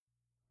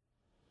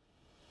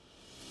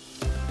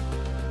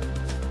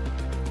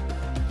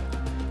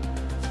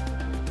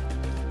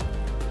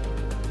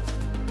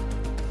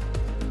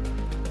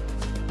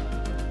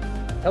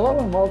Hello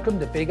and welcome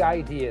to Big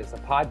Ideas, a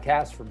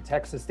podcast from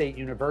Texas State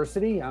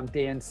University. I'm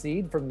Dan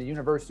Seed from the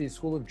University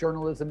School of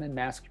Journalism and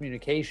Mass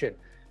Communication.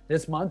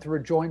 This month, we're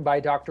joined by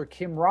Dr.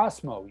 Kim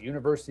Rossmo,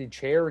 University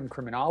Chair in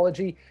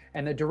Criminology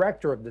and the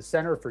Director of the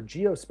Center for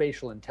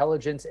Geospatial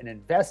Intelligence and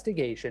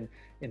Investigation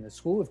in the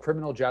School of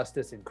Criminal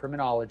Justice and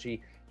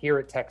Criminology here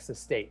at Texas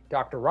State.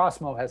 Dr.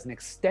 Rossmo has an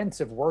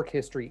extensive work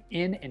history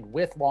in and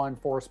with law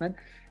enforcement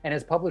and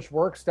has published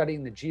work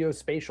studying the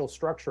geospatial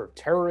structure of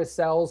terrorist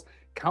cells,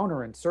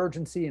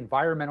 counterinsurgency,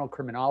 environmental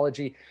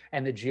criminology,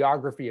 and the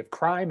geography of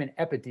crime and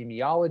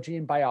epidemiology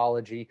and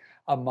biology,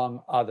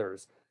 among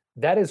others.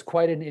 That is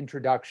quite an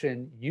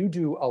introduction. You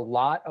do a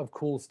lot of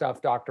cool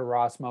stuff, Dr.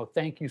 Rossmo.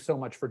 Thank you so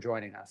much for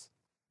joining us.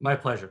 My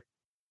pleasure.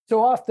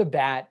 So off the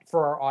bat,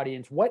 for our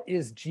audience, what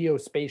is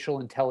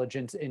geospatial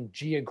intelligence and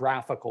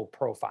geographical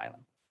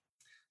profiling?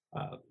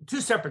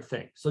 Two separate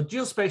things. So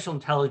geospatial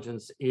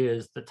intelligence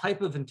is the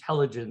type of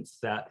intelligence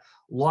that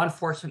law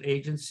enforcement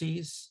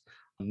agencies,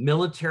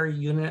 military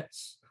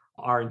units,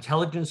 our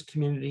intelligence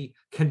community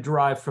can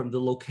derive from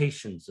the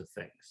locations of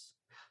things.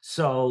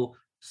 So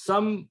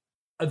some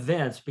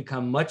events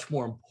become much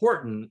more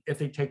important if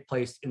they take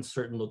place in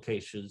certain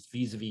locations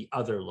vis-a-vis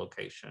other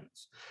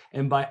locations.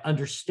 And by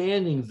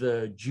understanding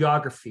the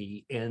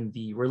geography and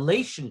the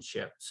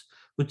relationships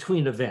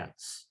between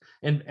events,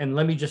 and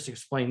let me just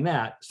explain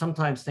that,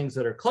 sometimes things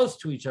that are close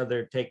to each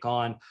other take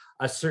on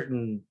a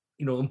certain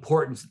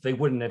importance that they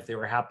wouldn't if they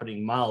were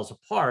happening miles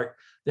apart,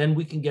 then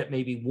we can get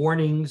maybe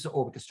warnings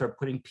or we can start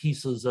putting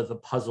pieces of the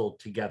puzzle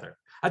together.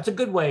 That's a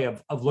good way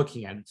of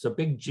looking at it. It's a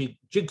big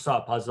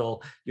jigsaw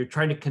puzzle. You're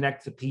trying to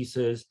connect the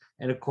pieces.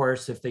 And of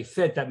course, if they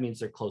fit, that means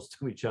they're close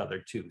to each other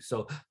too.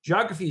 So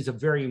geography is a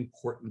very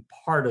important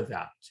part of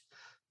that.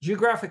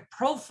 Geographic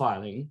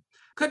profiling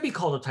could be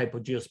called a type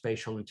of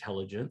geospatial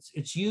intelligence.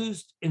 It's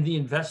used in the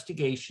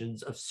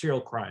investigations of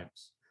serial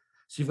crimes.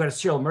 So you've got a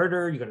serial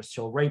murder, you've got a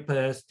serial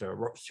rapist, a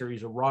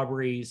series of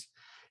robberies,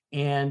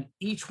 and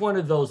each one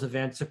of those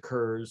events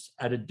occurs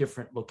at a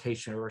different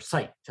location or a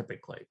site,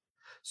 typically.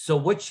 So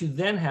what you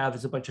then have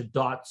is a bunch of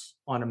dots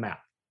on a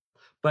map.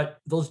 But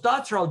those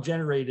dots are all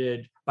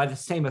generated by the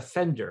same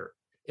offender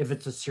if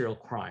it's a serial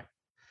crime.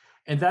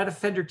 And that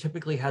offender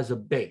typically has a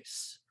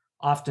base,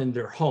 often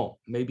their home,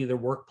 maybe their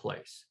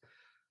workplace.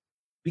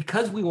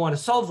 Because we want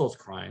to solve those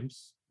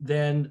crimes,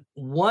 then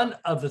one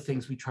of the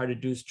things we try to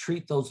do is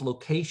treat those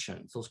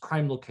locations, those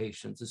crime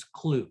locations, as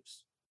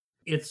clues.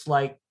 It's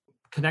like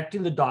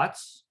connecting the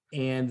dots,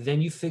 and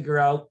then you figure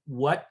out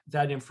what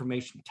that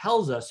information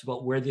tells us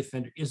about where the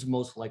offender is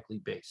most likely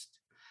based.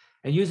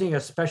 And using a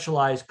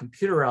specialized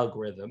computer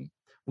algorithm,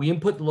 we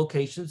input the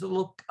locations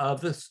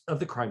of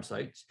the crime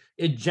sites.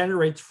 It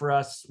generates for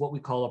us what we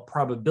call a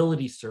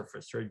probability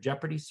surface or a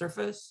jeopardy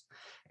surface.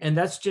 And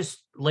that's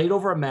just laid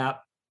over a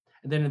map.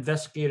 And then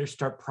investigators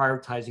start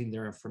prioritizing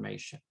their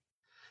information.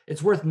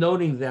 It's worth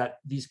noting that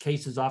these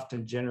cases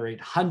often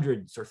generate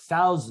hundreds or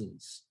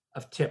thousands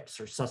of tips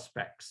or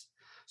suspects.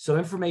 So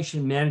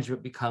information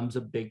management becomes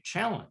a big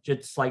challenge.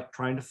 It's like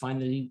trying to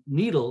find the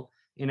needle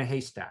in a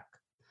haystack.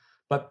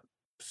 But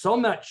so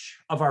much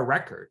of our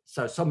records,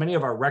 so many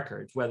of our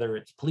records, whether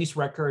it's police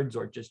records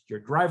or just your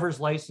driver's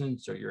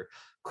license or your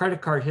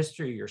credit card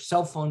history, your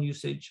cell phone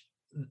usage,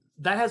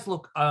 that has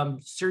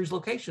series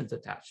locations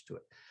attached to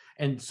it.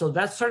 And so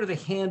that's sort of the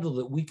handle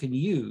that we can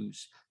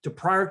use to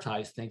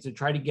prioritize things and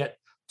try to get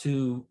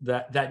to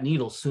that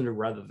needle sooner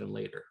rather than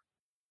later.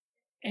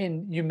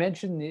 And you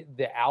mentioned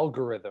the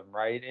algorithm,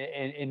 right?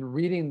 And in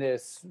reading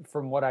this,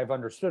 from what I've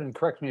understood, and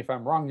correct me if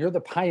I'm wrong, you're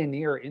the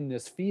pioneer in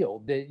this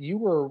field, that you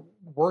were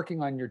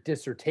working on your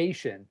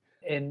dissertation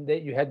and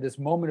that you had this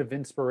moment of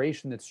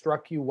inspiration that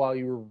struck you while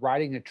you were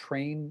riding a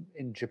train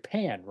in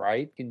Japan,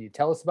 right? Can you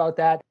tell us about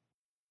that?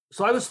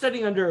 So I was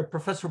studying under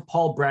Professor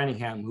Paul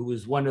Branningham, who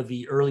was one of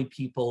the early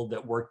people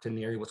that worked in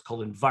the area, what's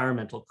called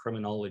environmental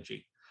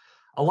criminology.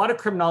 A lot of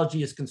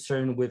criminology is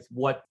concerned with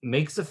what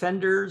makes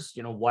offenders,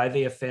 why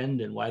they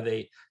offend and why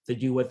they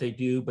do what they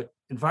do. But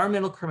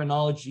environmental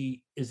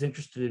criminology is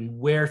interested in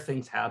where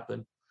things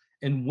happen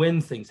and when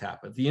things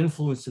happen, the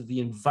influence of the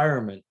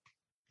environment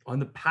on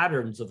the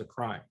patterns of the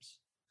crimes.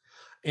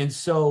 And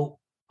so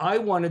I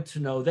wanted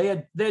to know, they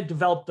had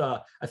developed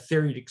a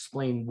theory to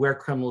explain where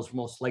criminals were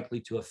most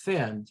likely to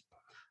offend.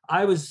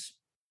 I was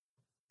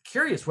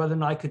curious whether or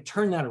not I could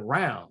turn that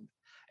around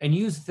and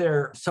use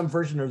some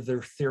version of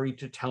their theory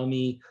to tell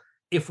me,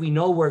 if we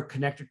know where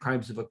connected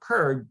crimes have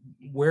occurred,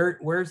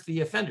 where's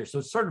the offender? So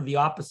it's sort of the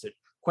opposite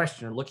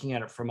question, or looking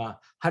at it from a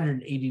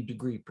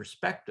 180-degree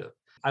perspective.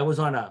 I was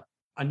on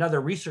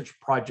another research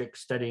project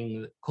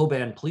studying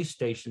Koban police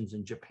stations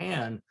in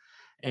Japan,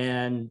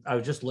 and I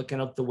was just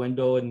looking out the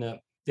window, and the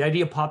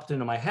idea popped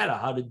into my head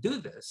of how to do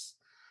this.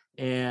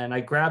 And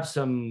I grabbed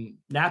some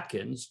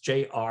napkins,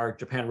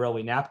 Japan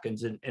Railway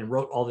napkins, and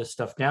wrote all this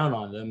stuff down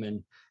on them,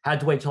 and had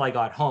to wait till I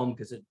got home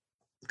because it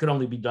could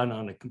only be done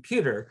on a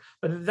computer.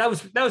 But that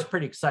was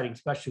pretty exciting,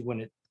 especially when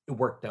it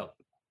worked out.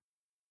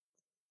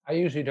 I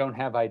usually don't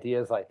have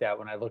ideas like that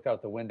when I look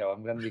out the window.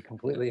 I'm going to be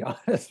completely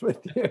honest with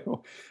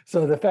you.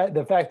 So the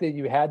fact that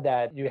you had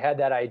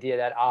that idea,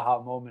 that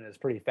aha moment is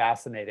pretty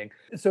fascinating.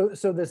 So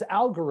this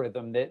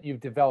algorithm that you've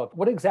developed,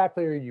 what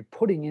exactly are you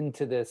putting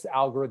into this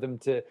algorithm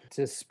to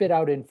spit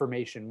out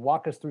information?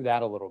 Walk us through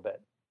that a little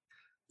bit.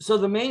 So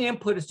the main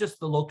input is just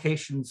the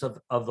locations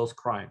of those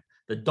crimes,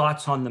 the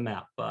dots on the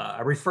map.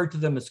 I refer to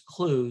them as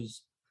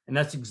clues, and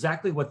that's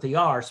exactly what they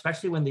are,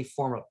 especially when they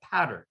form a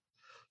pattern.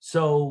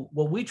 So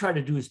what we try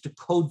to do is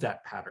decode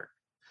that pattern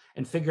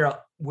and figure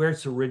out where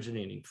it's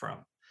originating from.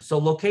 So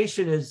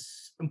location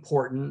is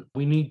important.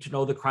 We need to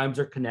know the crimes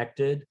are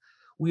connected.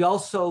 We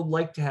also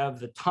like to have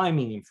the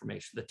timing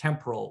information, the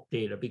temporal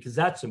data, because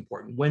that's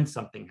important when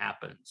something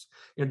happens.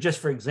 Just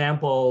for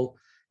example,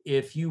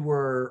 if you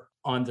were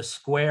on the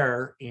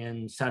square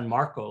in San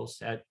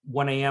Marcos at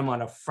 1 a.m.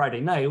 on a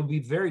Friday night, it would be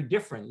very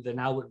different than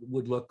how it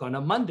would look on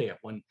a Monday at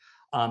 1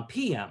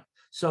 p.m.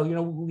 So,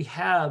 we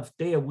have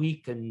day of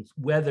week and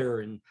weather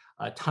and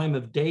time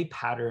of day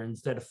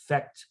patterns that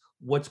affect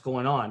what's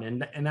going on.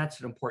 And that's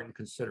an important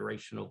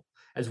consideration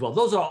as well.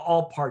 Those are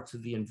all parts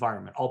of the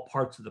environment, all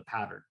parts of the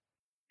pattern.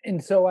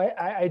 And so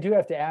I do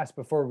have to ask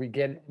before we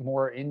get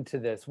more into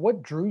this,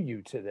 what drew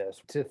you to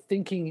this, to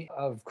thinking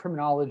of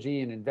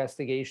criminology and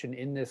investigation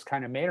in this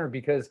kind of manner?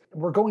 Because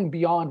we're going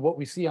beyond what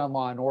we see on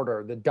Law and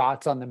Order, the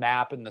dots on the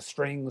map and the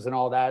strings and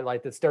all that,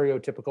 like the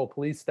stereotypical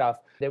police stuff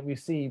that we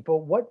see. But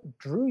what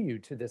drew you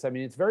to this? I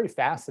mean, it's very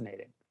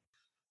fascinating.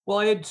 Well,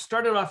 I had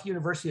started off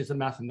university as a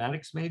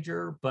mathematics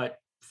major, but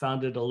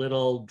found it a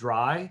little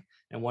dry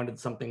and wanted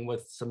something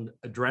with some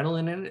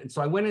adrenaline in it. And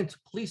so I went into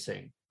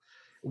policing.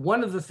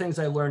 One of the things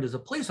I learned as a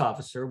police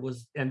officer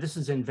was, and this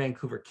is in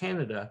Vancouver,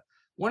 Canada,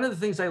 one of the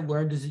things I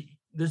learned is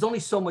there's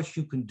only so much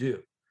you can do.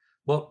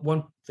 But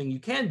one thing you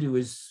can do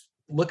is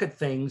look at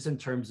things in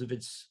terms of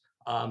its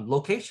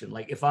location.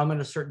 Like if I'm in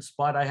a certain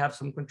spot, I have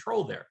some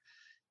control there.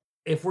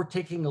 If we're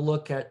taking a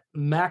look at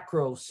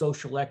macro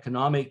social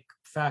economic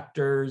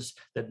factors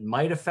that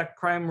might affect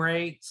crime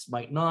rates,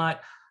 might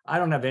not, I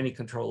don't have any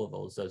control of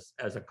those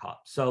as a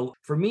cop. So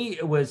for me,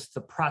 it was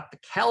the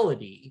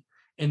practicality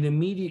and the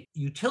immediate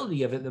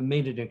utility of it that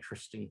made it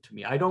interesting to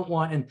me. I don't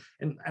want,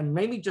 and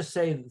maybe just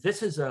say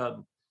this is a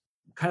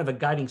kind of a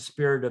guiding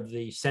spirit of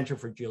the Center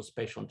for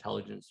Geospatial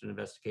Intelligence and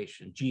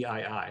Investigation,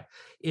 GII,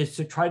 is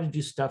to try to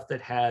do stuff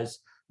that has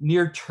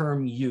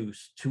near-term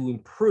use to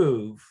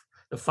improve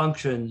the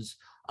functions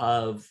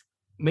of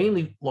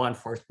mainly law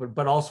enforcement,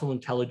 but also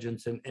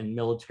intelligence and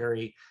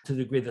military to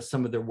the degree that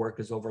some of their work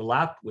is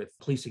overlapped with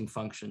policing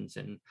functions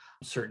in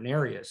certain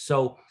areas.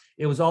 So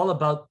it was all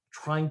about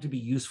trying to be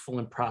useful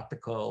and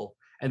practical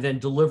and then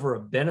deliver a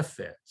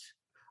benefit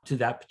to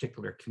that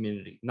particular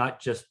community, not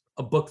just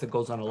a book that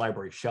goes on a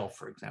library shelf,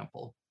 for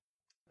example.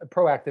 A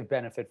proactive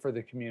benefit for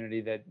the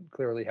community that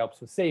clearly helps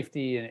with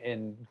safety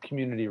and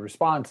community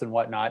response and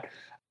whatnot.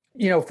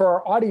 For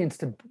our audience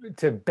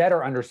to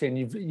better understand,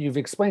 you've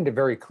explained it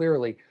very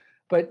clearly,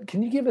 but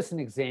can you give us an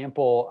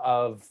example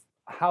of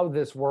how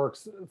this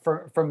works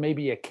from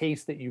maybe a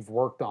case that you've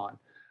worked on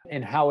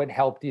and how it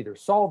helped either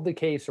solve the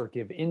case or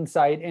give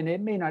insight? And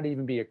it may not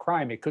even be a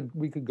crime.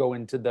 We could go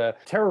into the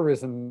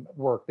terrorism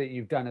work that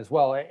you've done as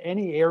well.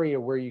 Any area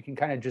where you can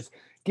kind of just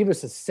give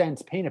us a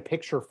sense, paint a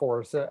picture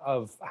for us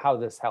of how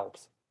this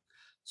helps.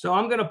 So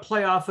I'm going to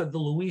play off of the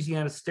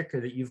Louisiana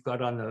sticker that you've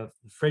got on the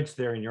fridge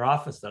there in your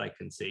office that I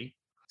can see.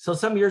 So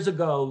some years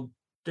ago,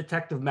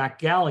 Detective Mac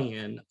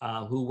Gallion,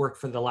 who worked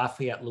for the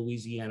Lafayette,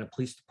 Louisiana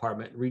Police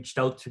Department, reached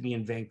out to me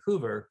in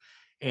Vancouver,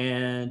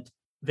 and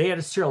they had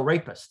a serial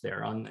rapist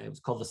there. It was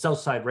called the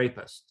Southside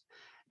Rapist,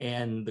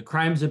 and the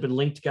crimes had been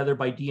linked together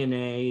by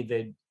DNA.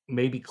 They'd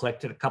maybe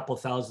collected a couple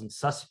thousand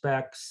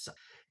suspects,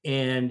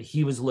 and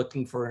he was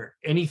looking for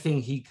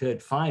anything he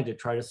could find to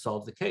try to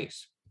solve the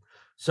case.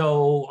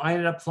 So I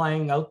ended up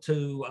flying out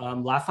to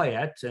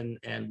Lafayette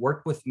and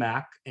worked with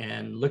Mac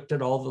and looked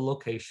at all the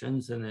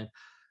locations and then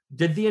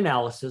did the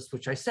analysis,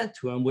 which I sent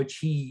to him, which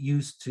he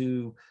used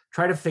to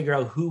try to figure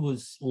out who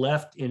was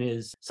left in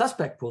his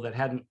suspect pool that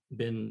hadn't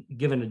been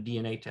given a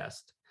DNA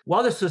test.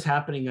 While this was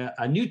happening,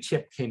 a new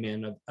tip came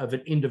in of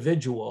an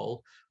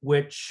individual,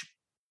 which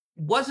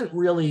wasn't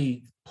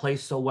really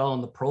placed so well in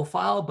the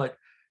profile, but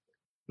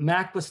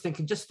Mac was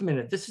thinking, just a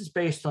minute, this is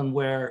based on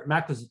where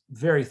Mac was a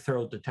very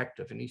thorough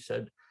detective. And he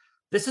said,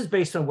 this is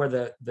based on where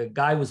the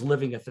guy was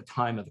living at the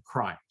time of the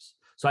crimes.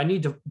 So I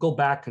need to go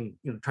back and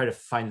try to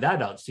find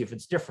that out, see if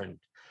it's different.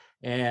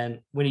 And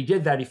when he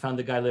did that, he found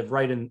the guy lived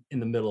right in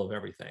the middle of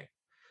everything.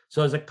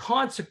 So as a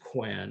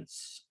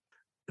consequence,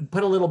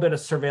 put a little bit of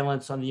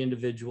surveillance on the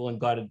individual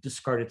and got a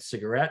discarded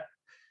cigarette.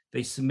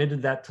 They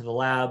submitted that to the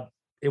lab.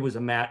 It was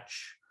a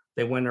match.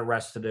 They went and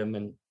arrested him,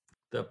 and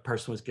the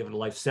person was given a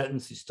life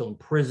sentence. He's still in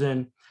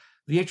prison.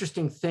 The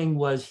interesting thing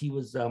was he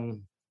was a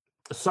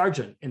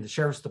sergeant in the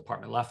sheriff's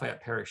department,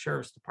 Lafayette Parish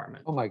Sheriff's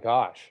Department. Oh my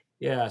gosh.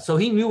 Yeah, so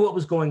he knew what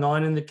was going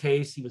on in the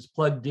case. He was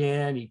plugged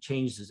in. He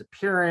changed his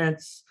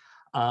appearance.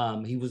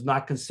 He was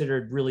not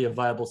considered really a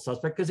viable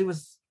suspect because he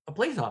was a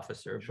police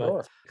officer. Sure.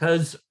 But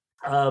because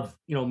of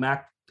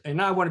Mac And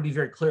now I want to be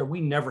very clear,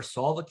 we never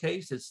solve a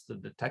case. It's the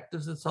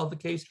detectives that solve the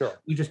case. Sure.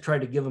 We just try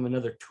to give them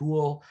another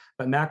tool.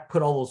 But Mac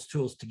put all those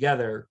tools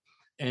together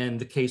and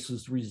the case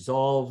was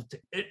resolved.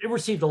 It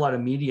received a lot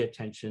of media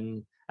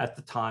attention at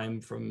the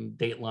time from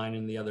Dateline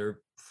and the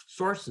other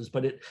sources,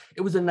 but it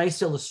was a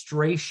nice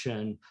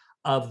illustration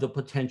of the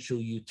potential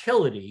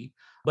utility.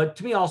 But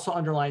to me, also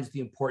underlines the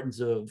importance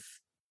of,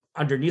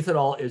 underneath it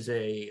all is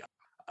a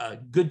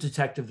good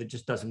detective that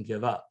just doesn't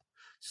give up.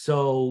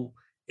 So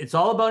it's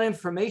all about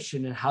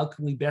information and how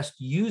can we best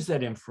use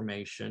that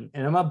information.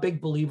 And I'm a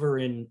big believer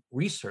in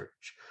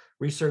research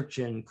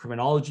in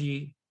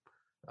criminology,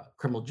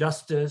 criminal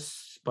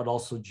justice, but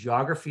also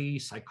geography,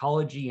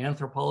 psychology,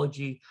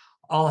 anthropology,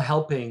 all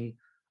helping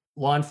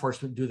law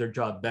enforcement do their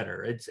job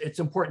better. It's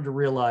important to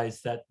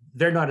realize that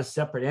they're not a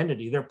separate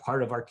entity, they're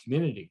part of our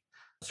community.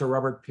 So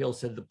Robert Peel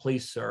said the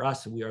police are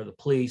us and we are the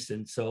police.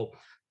 And so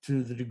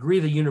to the degree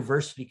the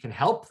university can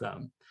help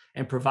them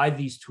and provide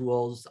these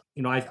tools,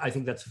 I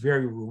think that's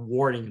very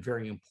rewarding and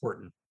very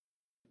important.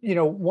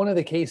 One of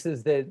the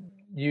cases that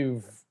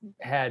you've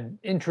had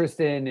interest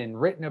in and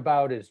written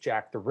about is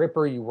Jack the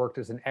Ripper. You worked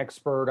as an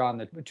expert on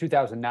the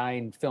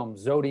 2009 film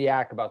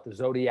Zodiac about the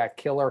Zodiac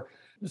killer.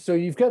 So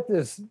you've got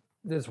this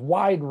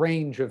wide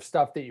range of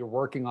stuff that you're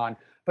working on.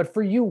 But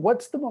for you,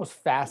 what's the most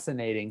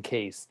fascinating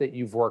case that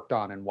you've worked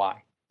on and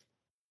why?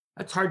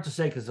 That's hard to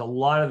say because a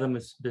lot of them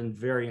has been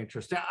very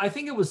interesting. I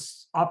think it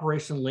was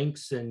Operation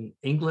Lynx in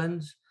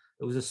England.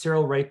 It was a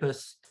serial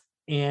rapist.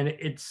 And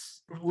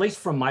it's, at least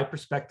from my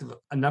perspective,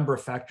 a number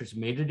of factors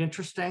made it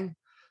interesting.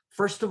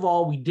 First of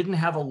all, we didn't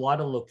have a lot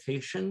of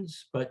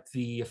locations, but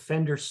the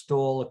offender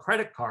stole a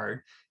credit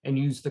card and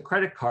used the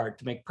credit card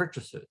to make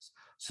purchases.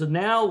 So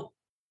now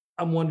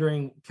I'm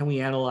wondering, can we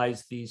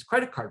analyze these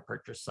credit card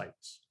purchase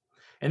sites?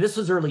 And this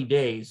was early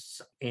days.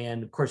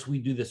 And of course, we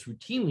do this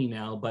routinely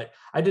now, but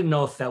I didn't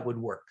know if that would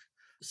work.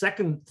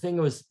 Second thing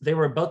was they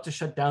were about to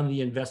shut down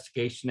the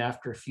investigation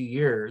after a few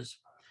years.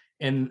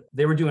 And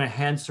they were doing a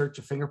hand search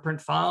of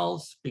fingerprint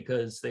files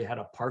because they had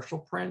a partial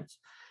print.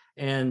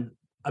 And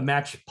a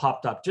match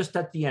popped up just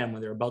at the end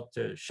when they were about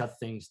to shut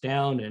things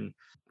down. And,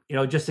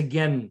 just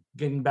again,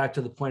 getting back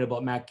to the point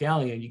about Matt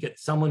Gallion, you get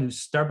someone who's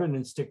stubborn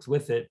and sticks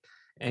with it,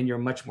 and you're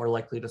much more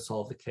likely to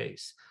solve the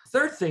case.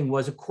 Third thing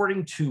was,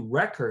 according to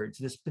records,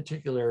 this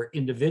particular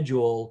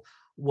individual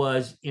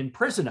was in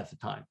prison at the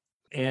time.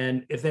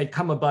 And if they'd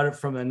come about it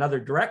from another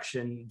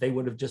direction, they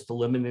would have just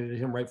eliminated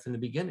him right from the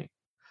beginning.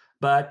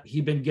 But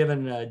he'd been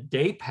given a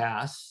day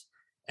pass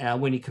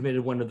when he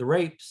committed one of the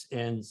rapes,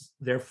 and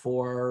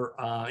therefore,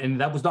 and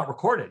that was not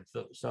recorded.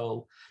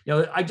 So,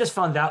 I just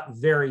found that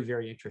very,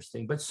 very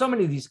interesting. But so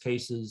many of these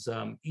cases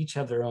each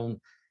have their own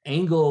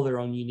angle, their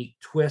own unique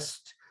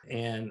twist.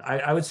 And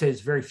I would say it's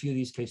very few of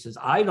these cases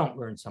I don't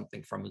learn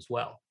something from as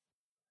well.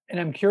 And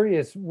I'm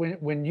curious,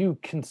 when you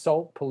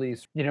consult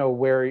police,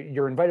 where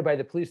you're invited by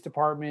the police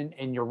department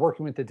and you're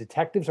working with the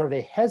detectives, are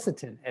they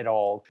hesitant at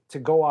all to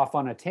go off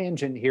on a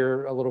tangent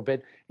here a little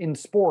bit in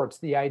sports,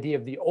 the idea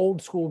of the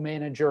old school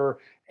manager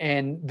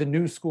and the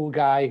new school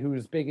guy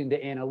who's big into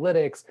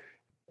analytics?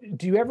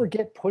 Do you ever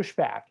get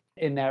pushback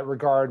in that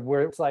regard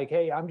where it's like,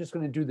 hey, I'm just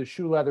going to do the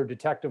shoe leather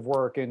detective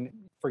work and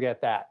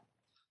forget that?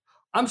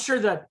 I'm sure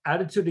that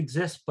attitude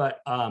exists,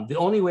 but the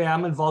only way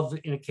I'm involved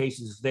in a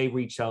case is they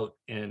reach out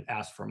and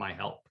ask for my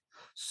help.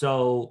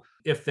 So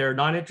if they're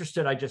not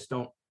interested, I just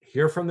don't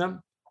hear from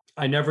them.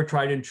 I never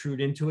try to intrude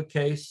into a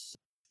case,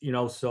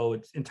 so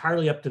it's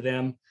entirely up to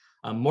them.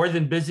 I'm more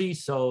than busy,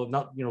 so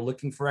not,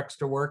 looking for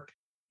extra work.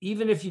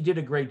 Even if you did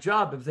a great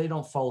job, if they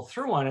don't follow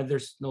through on it,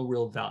 there's no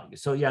real value.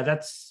 So yeah,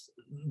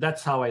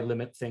 that's how I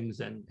limit things,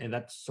 and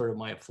that's sort of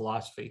my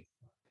philosophy.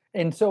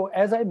 And so,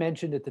 as I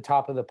mentioned at the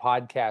top of the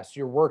podcast,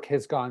 your work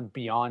has gone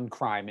beyond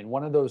crime. And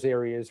one of those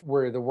areas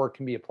where the work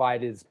can be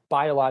applied is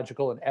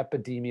biological and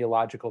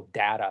epidemiological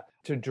data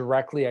to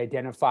directly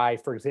identify,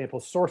 for example,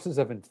 sources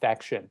of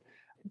infection.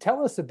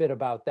 Tell us a bit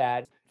about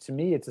that. To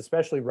me, it's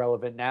especially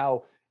relevant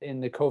now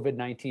in the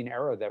COVID-19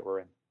 era that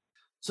we're in.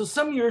 So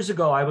some years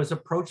ago, I was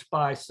approached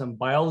by some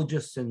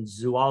biologists and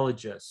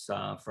zoologists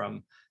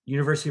from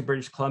University of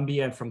British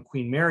Columbia and from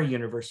Queen Mary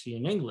University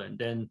in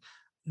England. And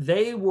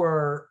they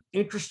were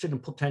interested in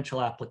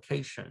potential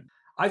application.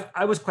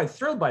 I was quite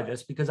thrilled by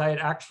this because I had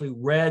actually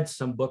read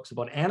some books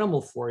about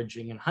animal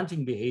foraging and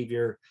hunting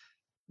behavior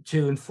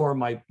to inform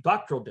my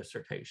doctoral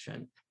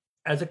dissertation.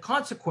 As a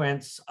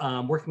consequence,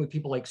 working with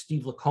people like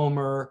Steve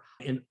Lacomer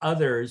and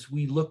others,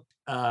 we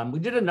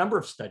did a number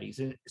of studies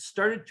and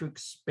started to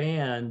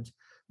expand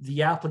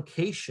the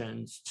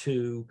applications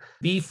to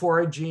bee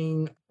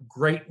foraging,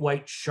 great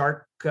white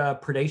shark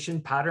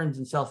predation patterns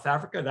in South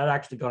Africa. That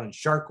actually got on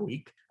Shark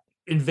Week.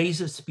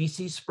 Invasive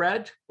species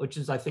spread, which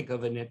is, I think,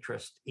 of an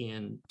interest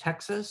in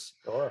Texas.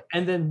 Sure.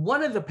 And then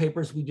one of the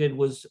papers we did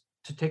was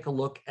to take a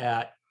look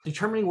at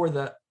determining where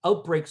the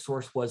outbreak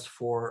source was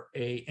for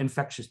a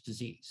infectious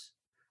disease,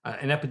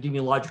 an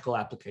epidemiological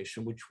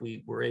application, which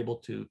we were able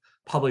to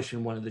publish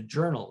in one of the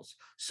journals.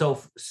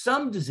 So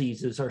some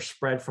diseases are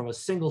spread from a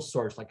single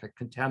source, like a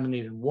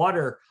contaminated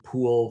water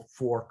pool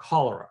for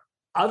cholera.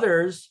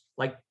 Others,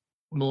 like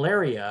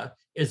malaria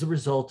is a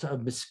result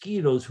of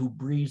mosquitoes who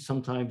breed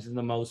sometimes in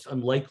the most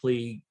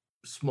unlikely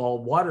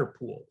small water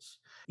pools.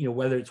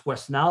 Whether it's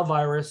West Nile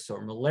virus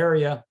or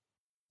malaria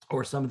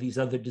or some of these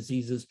other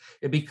diseases,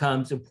 it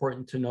becomes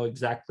important to know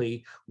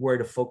exactly where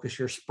to focus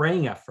your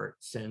spraying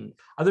efforts and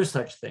other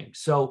such things.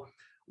 So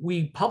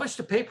we published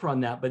a paper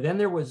on that, but then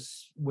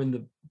when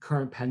the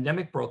current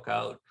pandemic broke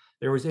out,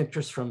 there was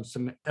interest from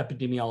some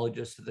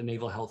epidemiologists at the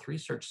Naval Health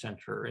Research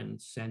Center in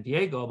San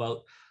Diego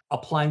about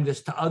applying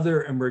this to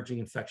other emerging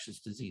infectious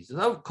diseases.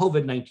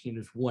 COVID-19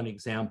 is one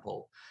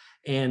example.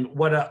 And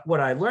what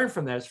I learned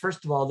from that is,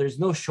 first of all, there's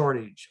no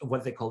shortage of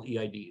what they call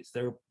EIDs.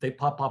 They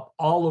pop up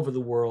all over the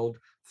world.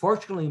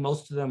 Fortunately,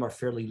 most of them are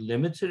fairly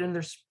limited in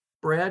their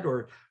spread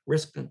or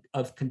risk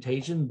of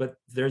contagion, but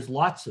there's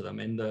lots of them.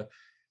 And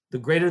the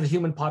greater the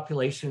human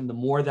population, the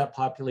more that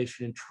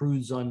population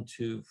intrudes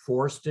onto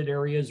forested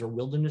areas or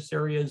wilderness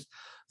areas,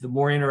 the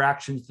more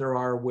interactions there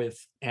are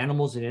with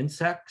animals and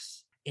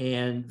insects.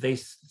 And they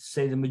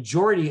say the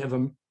majority of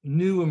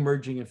new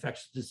emerging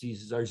infectious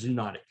diseases are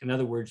zoonotic. In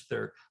other words,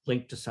 they're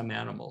linked to some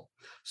animal.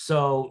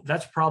 So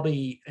that's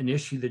probably an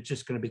issue that's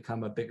just going to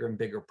become a bigger and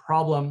bigger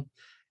problem.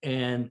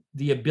 And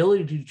the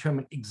ability to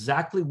determine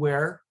exactly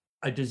where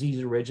a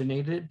disease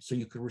originated so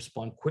you could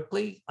respond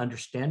quickly,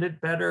 understand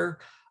it better,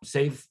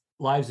 save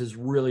lives is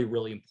really,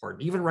 really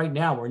important. Even right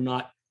now,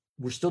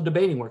 we're still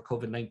debating where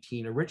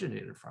COVID-19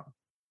 originated from.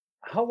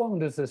 How long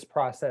does this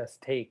process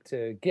take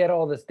to get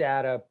all this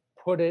data,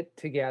 put it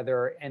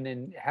together, and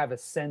then have a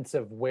sense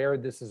of where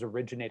this is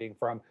originating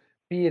from,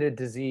 be it a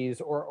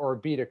disease or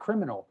be it a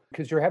criminal?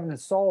 Because you're having to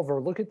solve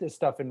or look at this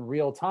stuff in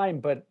real time,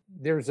 but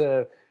there's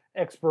a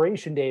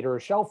expiration date or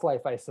a shelf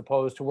life, I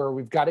suppose, to where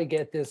we've got to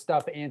get this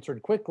stuff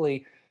answered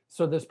quickly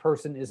so this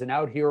person isn't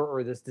out here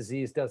or this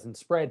disease doesn't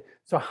spread.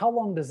 So how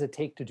long does it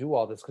take to do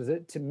all this? Because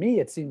to me,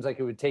 it seems like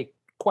it would take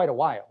quite a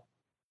while.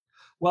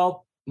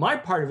 Well, my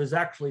part of it is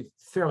actually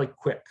fairly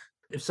quick.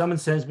 If someone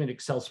sends me an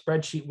Excel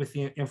spreadsheet with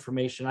the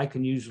information, I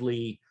can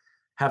usually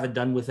have it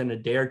done within a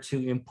day or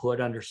two,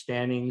 input,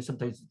 understanding.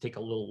 Sometimes it take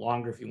a little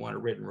longer if you want a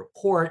written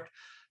report.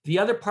 The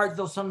other part,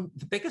 though,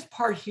 the biggest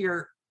part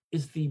here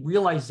is the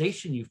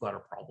realization you've got a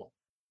problem.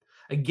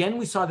 Again,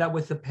 we saw that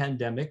with the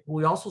pandemic.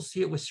 We also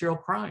see it with serial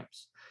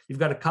crimes. You've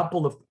got a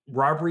couple of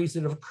robberies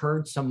that have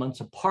occurred some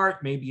months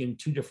apart, maybe in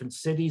two different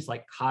cities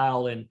like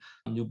Kyle and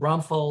New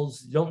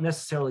Braunfels. You don't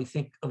necessarily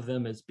think of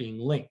them as being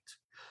linked.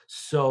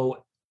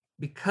 So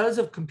because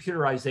of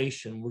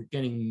computerization, we're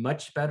getting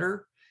much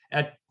better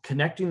at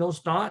connecting those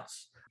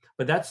dots.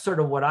 But that's sort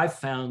of what I've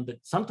found, that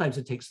sometimes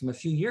it takes them a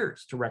few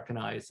years to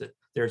recognize that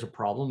there's a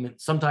problem.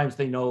 And sometimes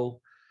they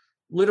know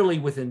literally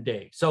within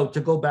days. So to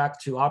go back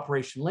to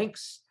Operation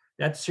Lynx,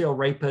 that serial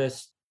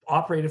rapist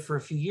operated for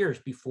a few years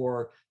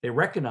before they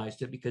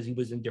recognized it because he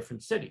was in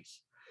different cities.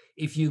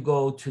 If you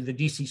go to the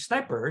DC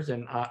snipers,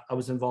 and I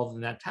was involved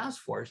in that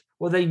task force,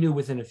 well, they knew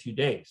within a few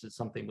days that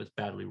something was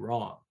badly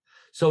wrong.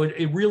 So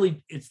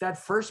it's that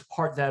first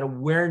part, that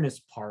awareness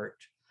part.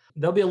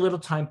 There'll be a little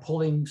time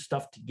pulling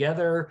stuff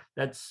together.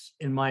 That's,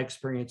 in my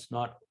experience,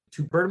 not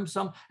too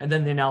burdensome. And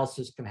then the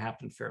analysis can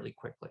happen fairly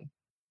quickly.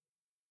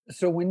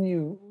 So when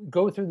you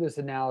go through this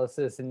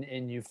analysis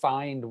and you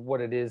find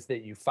what it is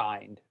that you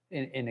find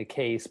in a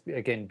case,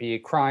 again, be it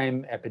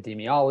crime,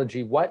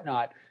 epidemiology,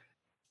 whatnot,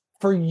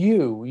 for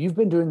you've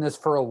been doing this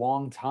for a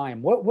long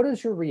time. What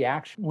is your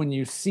reaction when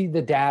you see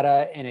the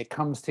data and it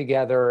comes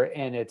together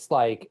and it's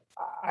like,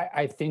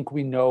 I think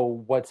we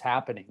know what's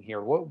happening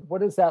here?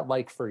 What is that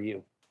like for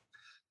you?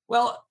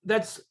 Well,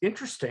 that's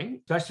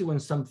interesting, especially when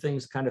some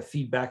things kind of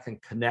feedback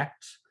and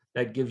connect.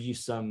 That gives you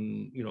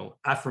some,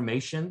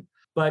 affirmation.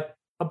 But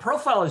a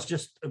profile is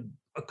just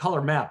a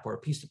color map or a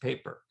piece of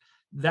paper.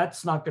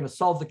 That's not going to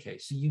solve the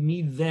case. So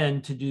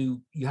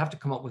you have to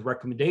come up with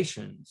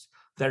recommendations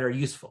that are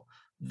useful.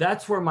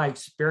 That's where my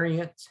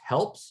experience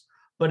helps,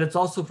 but it's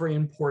also very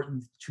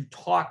important to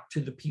talk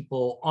to the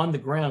people on the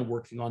ground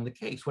working on the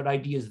case. What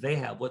ideas they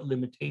have, what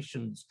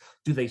limitations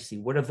do they see?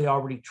 What have they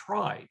already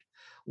tried?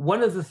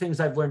 One of the things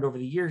I've learned over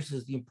the years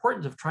is the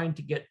importance of trying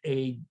to get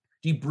a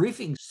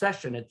debriefing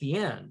session at the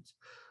end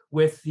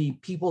with the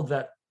people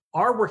that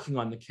are working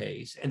on the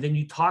case. And then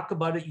you talk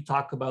about it, you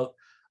talk about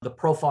the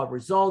profile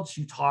results,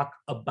 you talk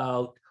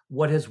about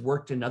what has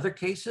worked in other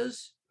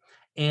cases,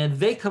 and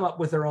they come up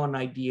with their own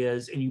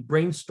ideas and you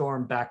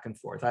brainstorm back and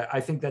forth.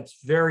 I think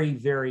that's very,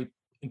 very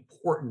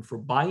important for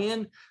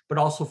buy-in, but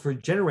also for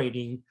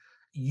generating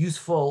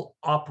useful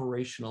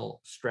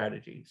operational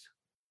strategies.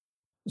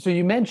 So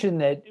you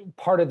mentioned that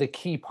part of the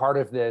key part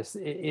of this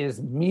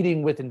is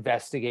meeting with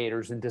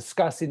investigators and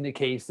discussing the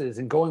cases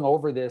and going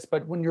over this.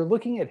 But when you're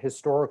looking at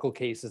historical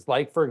cases,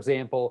 like, for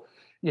example,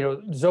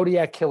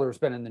 Zodiac Killer's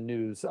been in the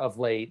news of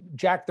late,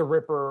 Jack the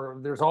Ripper,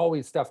 there's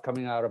always stuff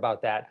coming out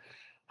about that.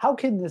 How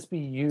can this be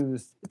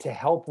used to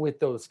help with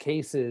those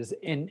cases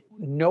in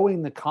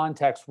knowing the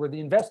context where the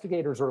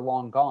investigators are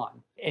long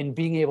gone and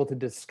being able to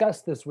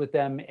discuss this with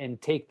them and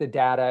take the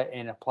data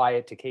and apply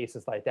it to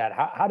cases like that?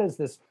 How does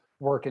this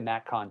work in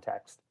that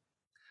context?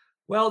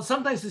 Well,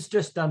 sometimes it's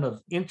just done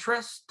of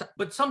interest,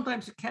 but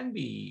sometimes it can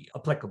be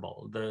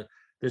applicable.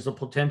 There's a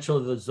potential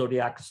the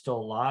zodiac is still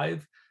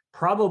alive.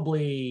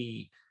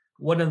 Probably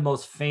one of the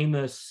most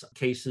famous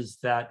cases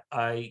that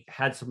I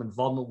had some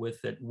involvement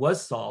with that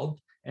was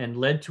solved and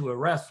led to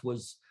arrest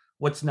was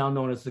what's now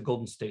known as the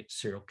Golden State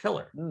serial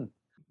killer.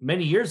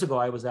 Many years ago,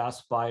 I was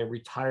asked by a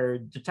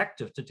retired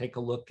detective to take a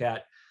look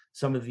at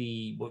some of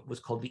the what was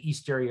called the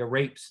East Area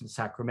rapes in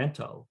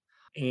Sacramento.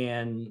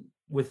 And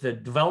with the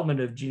development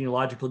of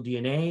genealogical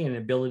DNA and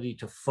ability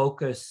to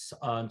focus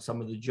on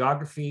some of the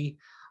geography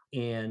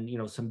and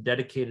some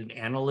dedicated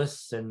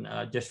analysts and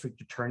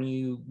district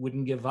attorney who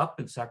wouldn't give up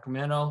in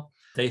Sacramento,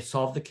 they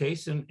solved the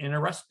case and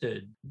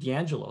arrested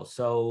D'Angelo.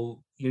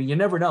 So you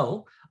never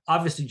know.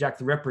 Obviously, Jack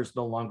the Ripper is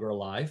no longer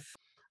alive.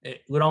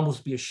 It would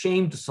almost be a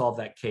shame to solve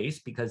that case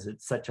because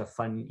it's such a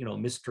fun,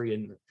 mystery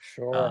and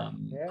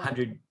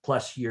 100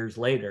 plus years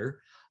later.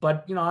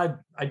 But,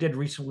 I did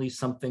recently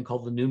something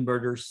called the New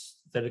Murders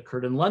that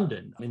occurred in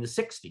London in the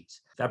 60s.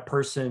 That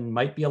person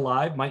might be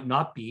alive, might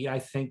not be. I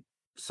think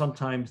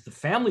sometimes the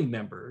family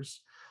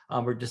members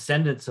or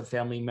descendants of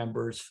family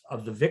members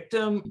of the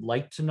victim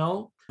like to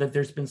know that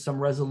there's been some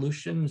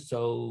resolution.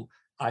 So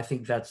I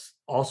think that's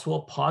also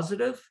a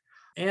positive.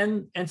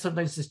 And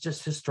sometimes it's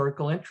just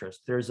historical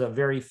interest. There's a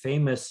very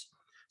famous,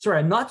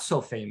 a not so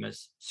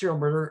famous serial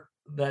murder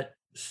that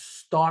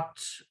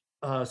stalked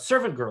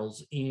servant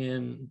girls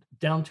in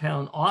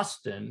downtown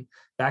Austin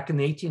back in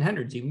the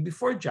 1800s, even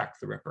before Jack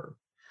the Ripper.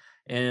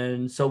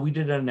 And so we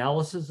did an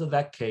analysis of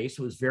that case.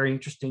 It was very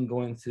interesting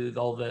going through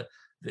all the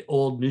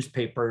old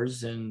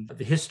newspapers and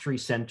the history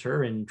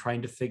center and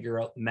trying to figure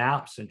out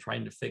maps and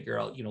trying to figure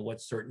out, what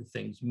certain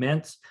things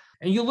meant.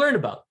 And you learn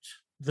about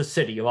the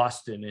city of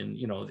Austin in,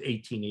 the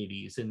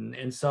 1880s.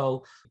 And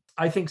so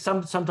I think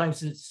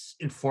sometimes it's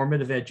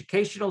informative,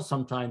 educational,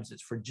 sometimes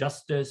it's for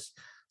justice,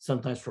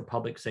 sometimes for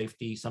public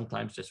safety,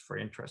 sometimes just for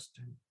interest.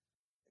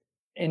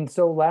 And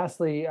so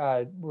lastly,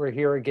 we're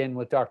here again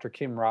with Dr.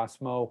 Kim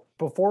Rossmo.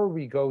 Before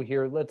we go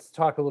here, let's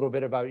talk a little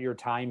bit about your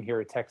time here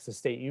at Texas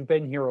State. You've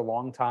been here a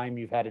long time.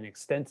 You've had an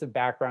extensive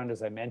background,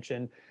 as I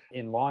mentioned,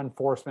 in law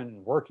enforcement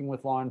and working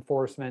with law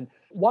enforcement.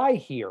 Why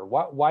here?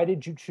 Why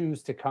did you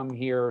choose to come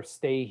here,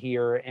 stay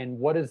here? And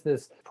what is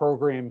this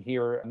program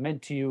here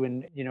meant to you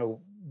in,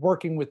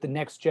 working with the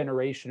next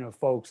generation of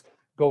folks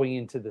going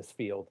into this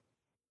field?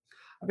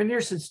 I've been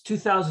here since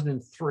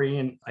 2003,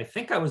 and I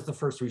think I was the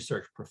first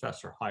research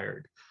professor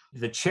hired.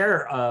 The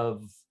chair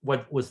of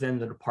what was then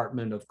the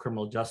Department of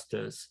Criminal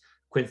Justice,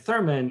 Quint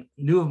Thurman,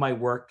 knew of my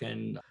work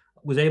and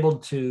was able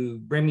to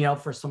bring me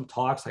out for some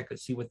talks. I could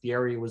see what the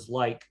area was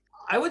like.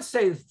 I would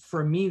say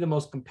for me, the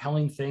most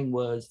compelling thing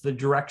was the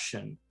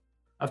direction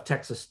of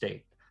Texas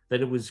State,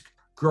 that it was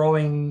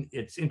growing,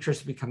 its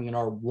interest in becoming an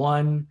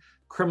R1.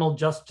 Criminal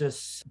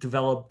justice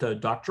developed a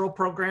doctoral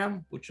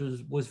program, which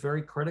was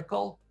very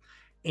critical.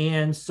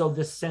 And so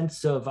this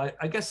sense of,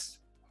 I guess,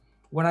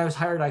 when I was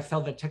hired, I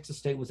felt that Texas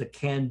State was a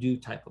can-do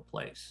type of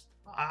place.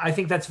 I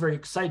think that's very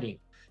exciting.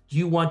 Do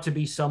you want to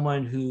be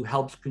someone who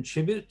helps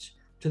contribute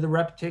to the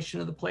reputation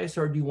of the place,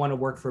 or do you want to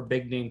work for a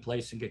big name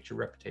place and get your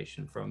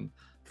reputation from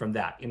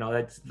that?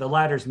 That's the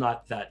latter's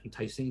not that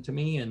enticing to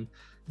me. And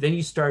then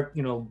you start,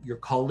 your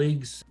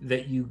colleagues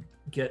that you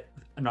get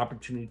an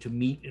opportunity to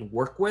meet and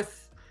work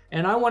with.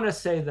 And I want to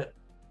say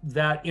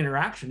that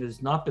interaction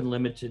has not been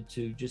limited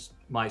to just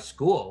my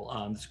school,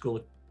 the School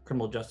of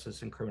Criminal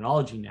Justice and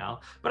Criminology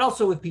now, but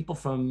also with people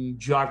from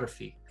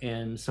geography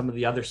and some of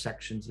the other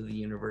sections of the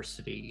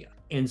university.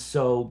 And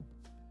so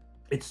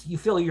you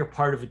feel you're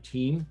part of a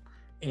team,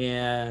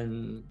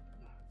 and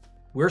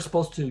we're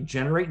supposed to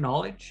generate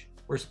knowledge.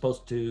 We're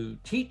supposed to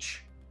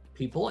teach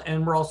people,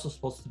 and we're also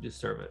supposed to do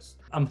service.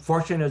 I'm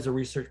fortunate as a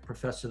research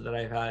professor that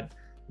I've had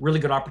really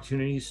good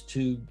opportunities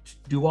to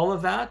do all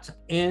of that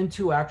and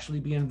to actually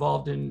be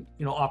involved in,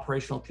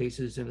 operational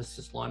cases and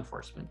assist law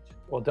enforcement.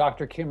 Well,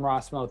 Dr. Kim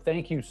Rossmo,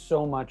 thank you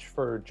so much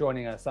for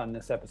joining us on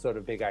this episode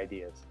of Big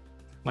Ideas.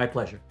 My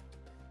pleasure.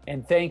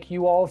 And thank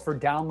you all for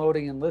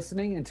downloading and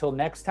listening. Until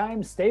next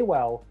time, stay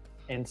well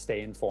and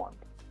stay informed.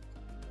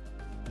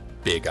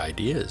 Big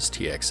Ideas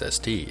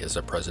TXST is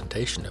a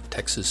presentation of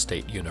Texas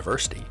State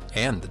University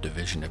and the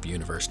Division of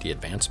University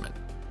Advancement.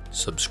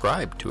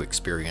 Subscribe to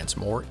experience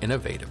more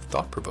innovative,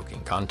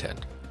 thought-provoking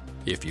content.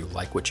 If you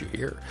like what you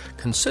hear,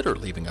 consider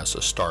leaving us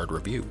a starred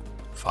review,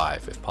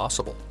 5 if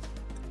possible.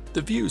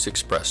 The views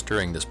expressed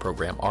during this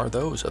program are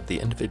those of the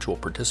individual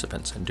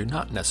participants and do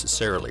not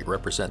necessarily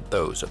represent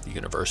those of the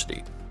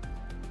university.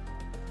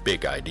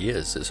 Big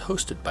Ideas is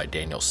hosted by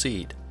Daniel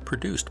Seed,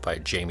 produced by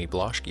Jamie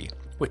Bloschke,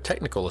 with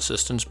technical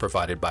assistance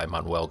provided by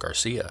Manuel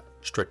Garcia.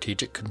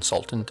 Strategic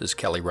consultant is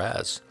Kelly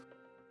Raz.